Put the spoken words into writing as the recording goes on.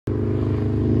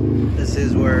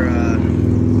is where it's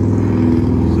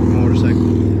a motorcycle.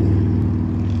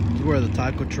 This is where the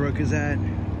taco truck is at.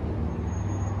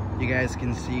 You guys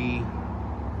can see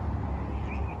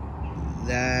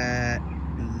that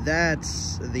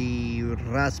that's the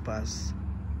raspas.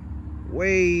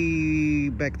 Way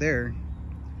back there,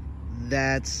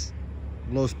 that's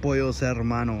Los Pollos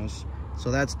Hermanos. So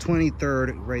that's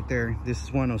 23rd right there. This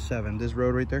is 107. This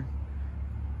road right there,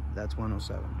 that's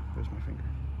 107. There's my finger.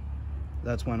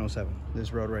 That's 107.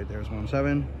 This road right there is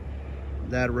 107.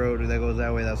 That road that goes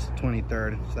that way, that's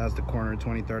 23rd. So that's the corner of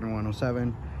 23rd and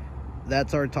 107.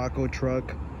 That's our taco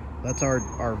truck. That's our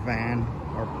van,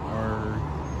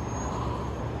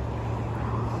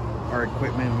 our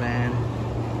equipment van.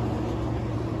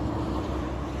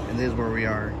 And this is where we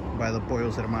are, by the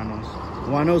Pollos Hermanos.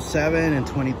 107 and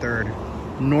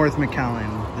 23rd, North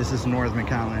McAllen. This is North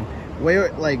McAllen.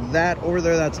 Way like that over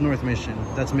there, that's North Mission.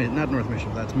 That's not North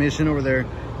Mission, that's Mission over there,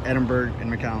 Edinburgh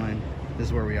and McAllen. This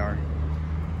is where we are.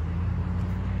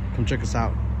 Come check us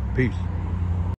out. Peace.